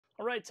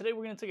All right, today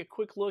we're going to take a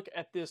quick look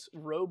at this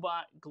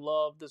robot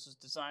glove. This is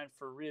designed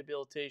for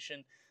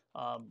rehabilitation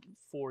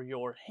for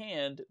your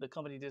hand. The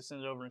company did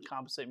send it over and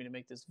compensate me to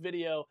make this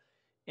video.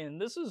 And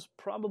this is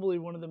probably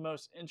one of the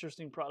most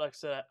interesting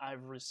products that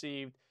I've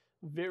received.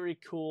 Very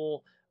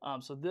cool.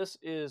 So this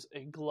is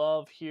a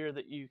glove here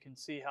that you can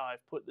see how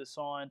I've put this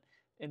on.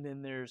 And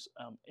then there's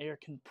air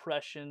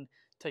compression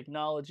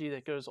technology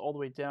that goes all the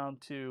way down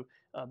to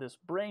this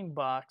brain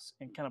box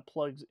and kind of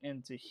plugs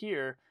into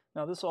here.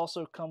 Now this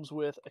also comes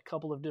with a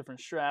couple of different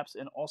straps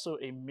and also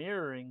a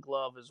mirroring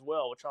glove as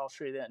well, which I'll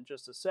show you that in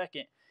just a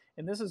second.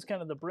 And this is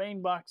kind of the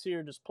brain box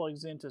here, just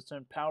plugs into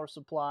some power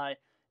supply.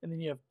 And then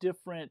you have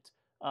different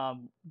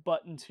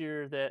buttons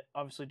here that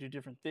obviously do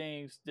different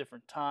things,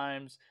 different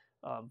times,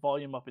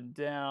 volume up and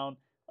down,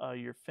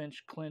 your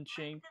finch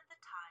clenching.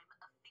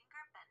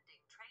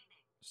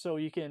 So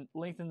you can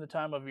lengthen the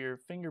time of your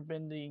finger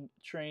bending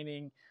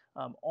training,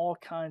 all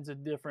kinds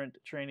of different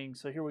training.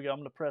 So here we go. I'm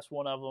going to press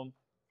one of them.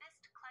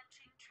 Fist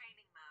clenching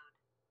training mode.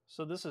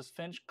 So this is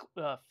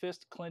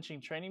fist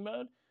clenching training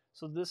mode.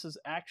 So this is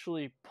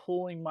actually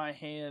pulling my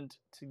hand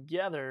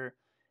together,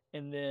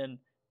 and then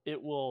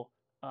it will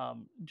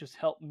just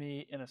help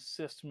me and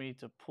assist me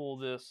to pull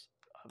this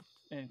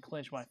and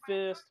clench my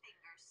fist.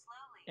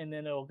 And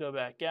then it'll go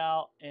back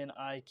out, and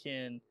I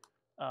can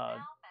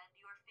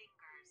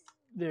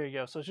there you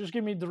go. So it's just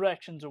giving me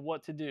directions of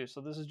what to do.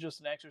 So this is just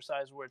an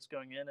exercise where it's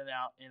going in and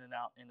out, in and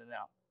out, in and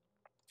out.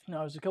 Now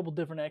there's a couple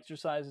different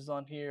exercises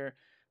on here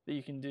that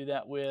you can do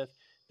that with.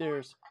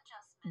 There's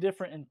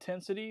different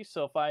intensity.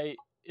 So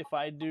if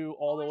I do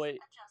all the way,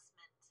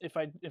 if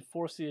I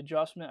force the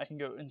adjustment, I can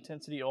go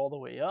intensity all the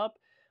way up.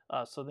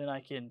 So then I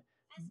can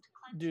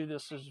do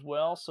this as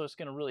well. So it's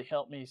going to really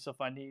help me. So if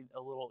I need a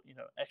little,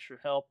 extra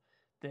help,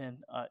 then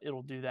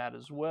it'll do that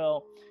as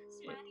well.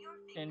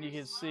 And you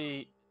can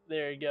see,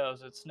 there it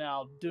goes. It's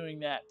now doing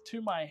that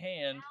to my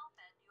hand,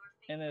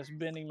 and it's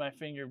bending my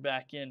finger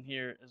back in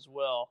here as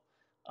well.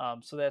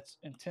 So that's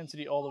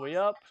intensity all the way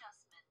up.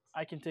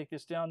 I can take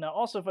this down. Now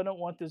also, if I don't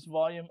want this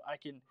volume, I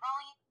can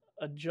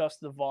adjust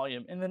the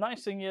volume. And the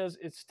nice thing is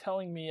it's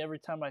telling me every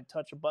time I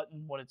touch a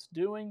button what it's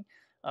doing.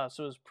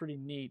 So it's pretty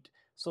neat.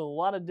 So a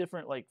lot of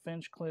different like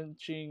finch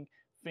clenching,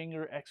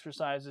 finger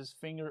exercises,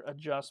 finger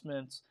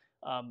adjustments.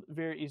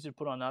 Very easy to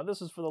put on. Now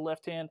this is for the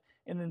left hand,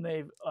 and then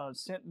they've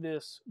sent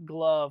this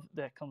glove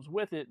that comes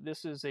with it.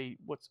 This is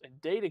what's a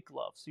data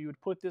glove. So you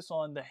would put this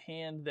on the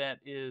hand that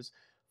is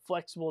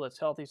flexible, that's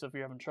healthy. So if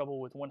you're having trouble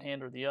with one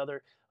hand or the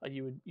other,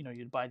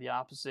 you'd buy the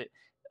opposite,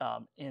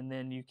 and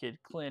then you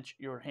could clench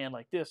your hand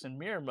like this in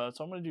mirror mode.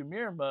 So I'm going to do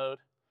mirror mode,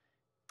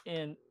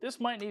 and this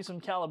might need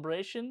some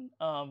calibration,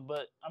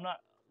 but I'm not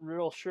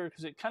real sure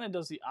because it kind of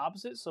does the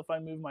opposite. So if I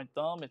move my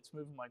thumb, it's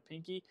moving my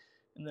pinky.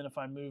 And then if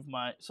I move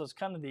so it's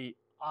kind of the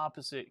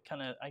opposite,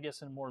 kind of, I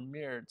guess, in more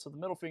mirrored. So the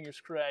middle finger is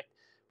correct,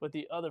 but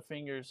the other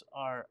fingers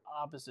are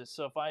opposite.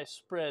 So if I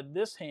spread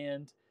this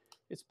hand,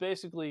 it's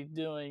basically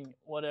doing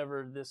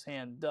whatever this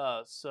hand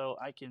does. So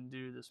I can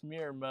do this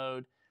mirror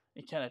mode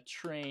and kind of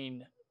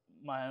train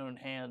my own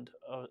hand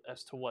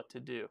as to what to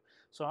do.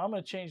 So I'm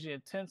going to change the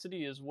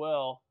intensity as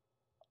well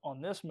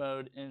on this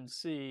mode and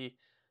see,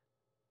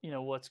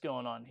 what's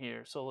going on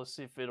here. So let's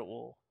see if it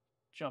will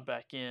jump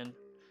back in.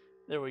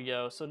 There we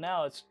go. So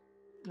now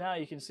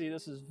you can see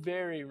this is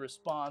very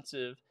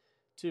responsive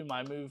to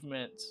my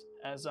movements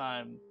as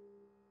I'm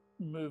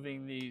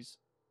moving these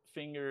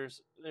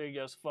fingers. There you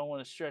go. So if I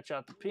want to stretch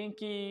out the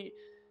pinky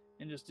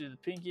and just do the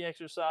pinky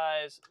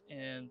exercise,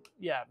 and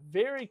yeah,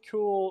 very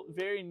cool,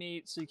 very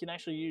neat. So you can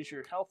actually use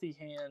your healthy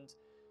hand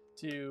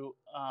to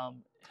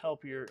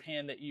help your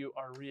hand that you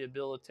are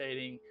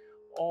rehabilitating,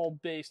 all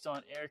based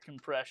on air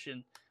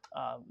compression,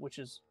 which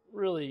is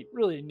really,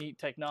 really neat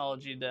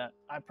technology that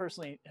I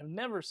personally have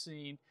never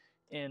seen,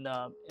 and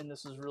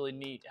this is really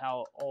neat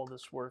how all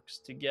this works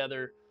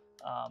together.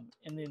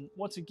 And then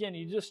once again,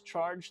 you just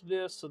charge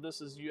this. So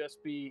this is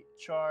USB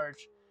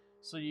charge,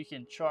 so you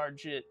can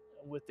charge it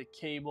with the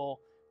cable,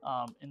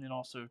 and then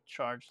also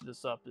charge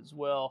this up as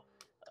well.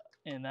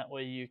 And that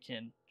way you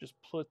can just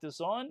put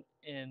this on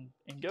and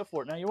go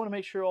for it. Now you want to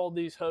make sure all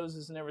these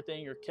hoses and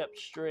everything are kept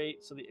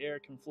straight so the air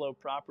can flow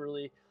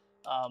properly.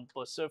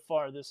 But so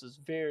far this is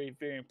very,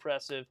 very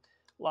impressive.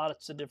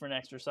 Lots of different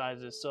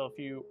exercises. So if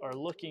you are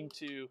looking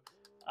to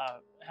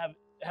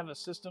have a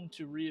system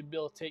to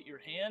rehabilitate your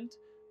hand,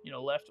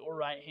 left or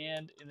right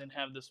hand, and then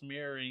have this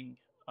mirroring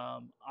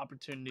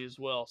opportunity as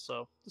well.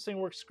 So this thing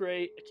works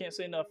great. I can't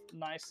say enough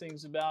nice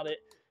things about it,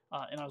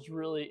 and I was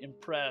really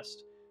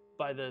impressed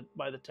by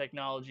the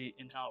technology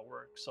and how it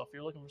works. So if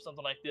you're looking for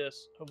something like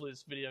this, hopefully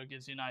this video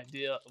gives you an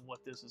idea of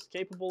what this is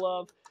capable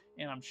of,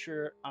 and I'm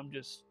sure I'm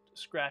just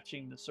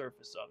scratching the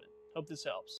surface of it. Hope this helps.